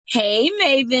Hey,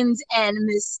 mavens and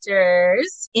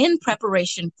misters. In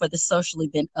preparation for the social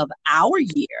event of our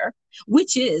year,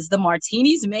 which is the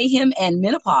Martinis, Mayhem, and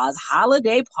Menopause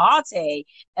Holiday Party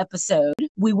episode,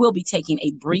 we will be taking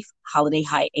a brief holiday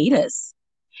hiatus.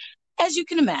 As you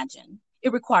can imagine,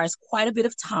 it requires quite a bit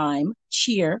of time,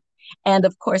 cheer, and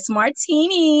of course,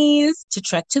 martinis to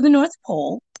trek to the North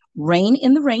Pole, rein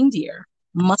in the reindeer,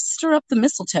 muster up the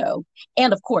mistletoe,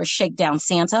 and of course, shake down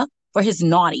Santa for his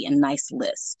naughty and nice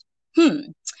list.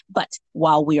 Hmm. But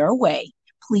while we are away,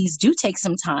 please do take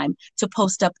some time to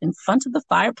post up in front of the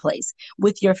fireplace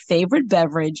with your favorite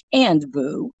beverage and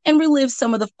boo and relive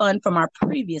some of the fun from our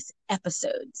previous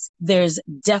episodes. There's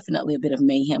definitely a bit of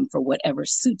mayhem for whatever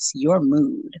suits your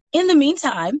mood. In the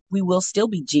meantime, we will still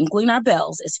be jingling our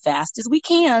bells as fast as we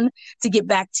can to get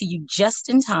back to you just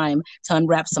in time to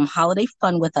unwrap some holiday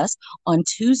fun with us on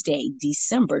Tuesday,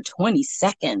 December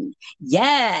 22nd.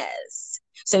 Yes!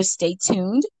 So stay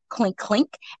tuned, clink,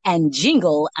 clink, and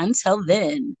jingle until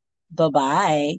then. Bye bye.